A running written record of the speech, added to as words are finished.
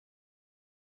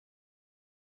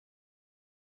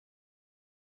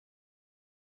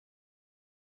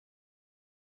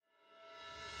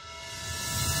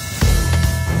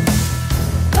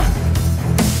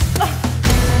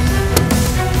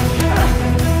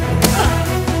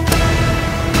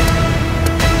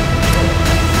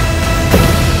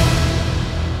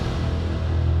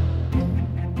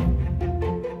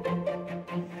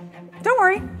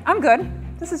I'm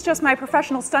good. This is just my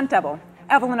professional stunt double,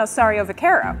 Evelyn Osario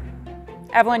Vaquero.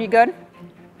 Evelyn, you good?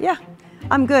 Yeah,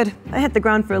 I'm good. I hit the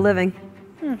ground for a living.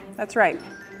 That's right.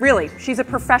 Really, she's a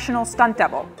professional stunt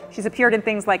double. She's appeared in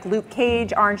things like Luke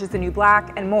Cage, Orange is the New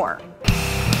Black, and more.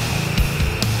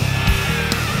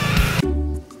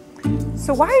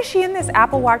 So why is she in this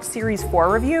Apple Watch Series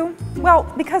 4 review?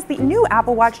 Well, because the new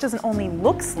Apple Watch doesn't only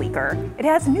look sleeker, it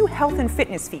has new health and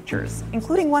fitness features,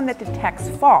 including one that detects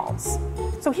falls.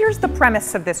 So here's the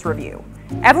premise of this review.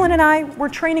 Evelyn and I were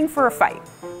training for a fight.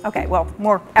 Okay, well,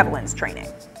 more Evelyn's training.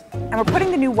 And we're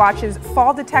putting the new watch's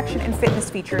fall detection and fitness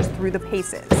features through the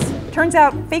paces. Turns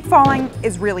out, fake falling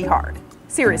is really hard.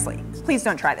 Seriously, please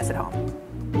don't try this at home.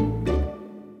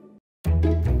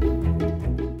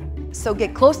 So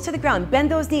get close to the ground, bend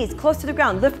those knees, close to the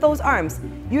ground, lift those arms,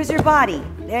 use your body.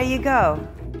 There you go.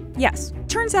 Yes,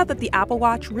 turns out that the Apple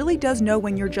Watch really does know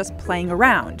when you're just playing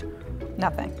around.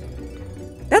 Nothing.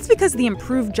 That's because the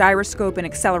improved gyroscope and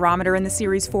accelerometer in the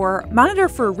Series 4 monitor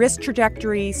for wrist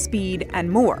trajectory, speed, and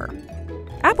more.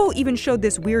 Apple even showed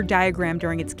this weird diagram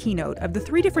during its keynote of the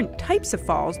 3 different types of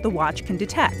falls the watch can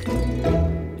detect.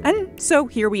 And so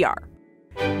here we are.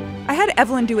 I had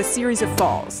Evelyn do a series of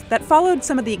falls that followed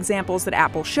some of the examples that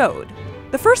Apple showed.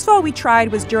 The first fall we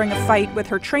tried was during a fight with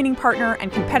her training partner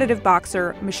and competitive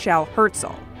boxer, Michelle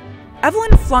Herzl.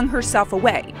 Evelyn flung herself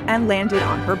away and landed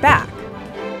on her back.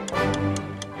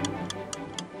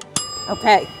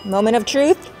 Okay, moment of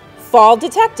truth. Fall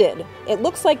detected. It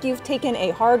looks like you've taken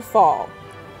a hard fall.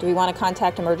 Do we want to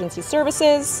contact emergency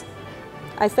services?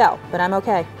 I fell, but I'm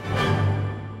okay.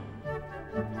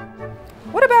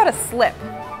 What about a slip?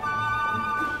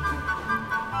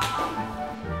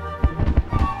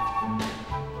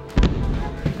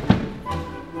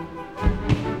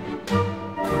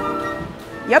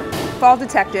 Yep, fall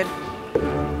detected.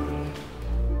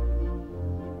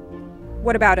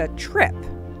 What about a trip?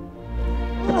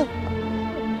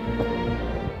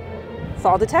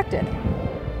 Fall detected.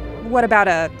 What about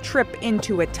a trip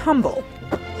into a tumble?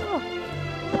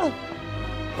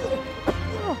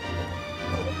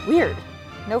 Weird.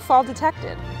 No fall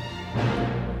detected.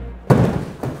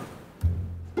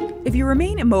 If you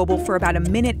remain immobile for about a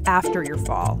minute after your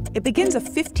fall, it begins a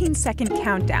 15-second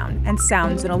countdown and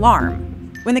sounds an alarm.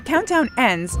 When the countdown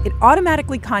ends, it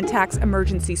automatically contacts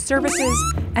emergency services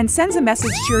and sends a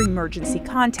message to your emergency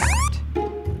contact.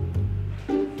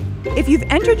 If you've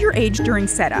entered your age during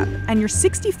setup and you're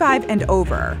 65 and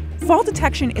over, fall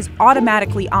detection is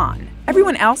automatically on.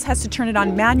 Everyone else has to turn it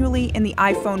on manually in the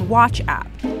iPhone Watch app.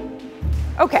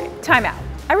 Okay, time out.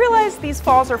 I realize these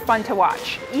falls are fun to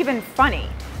watch, even funny.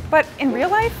 But in real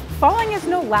life, falling is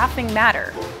no laughing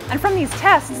matter. And from these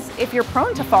tests, if you're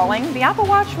prone to falling, the Apple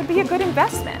Watch would be a good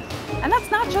investment. And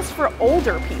that's not just for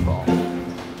older people.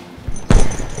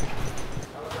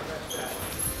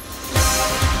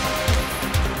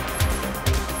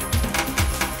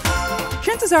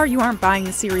 Chances are you aren't buying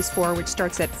the Series 4, which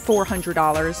starts at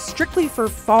 $400, strictly for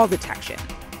fall detection.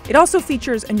 It also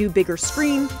features a new bigger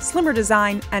screen, slimmer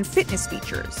design, and fitness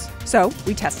features. So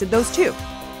we tested those too.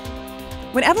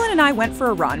 When Evelyn and I went for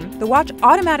a run, the watch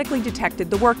automatically detected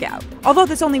the workout, although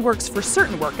this only works for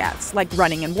certain workouts, like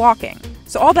running and walking.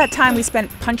 So all that time we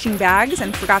spent punching bags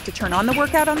and forgot to turn on the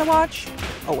workout on the watch?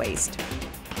 A waste.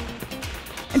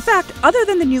 In fact, other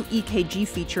than the new EKG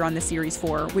feature on the Series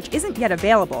 4, which isn't yet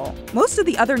available, most of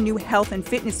the other new health and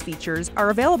fitness features are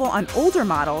available on older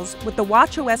models with the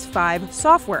watchOS 5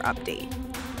 software update.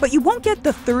 But you won't get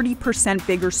the 30%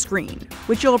 bigger screen,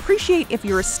 which you'll appreciate if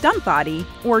you're a stunt body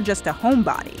or just a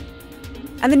homebody.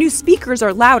 And the new speakers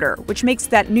are louder, which makes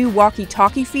that new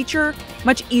walkie-talkie feature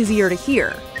much easier to hear.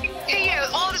 Hey, yeah,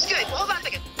 all is good. Hold on a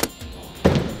second.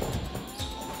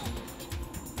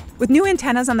 With new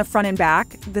antennas on the front and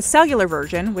back, the cellular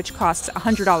version, which costs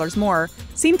 $100 more,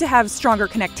 seemed to have stronger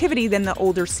connectivity than the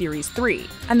older Series 3.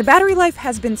 And the battery life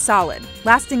has been solid,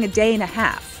 lasting a day and a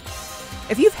half.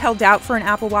 If you've held out for an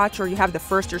Apple Watch or you have the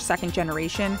first or second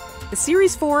generation, the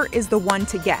Series 4 is the one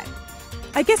to get.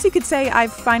 I guess you could say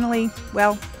I've finally,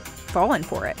 well, fallen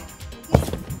for it.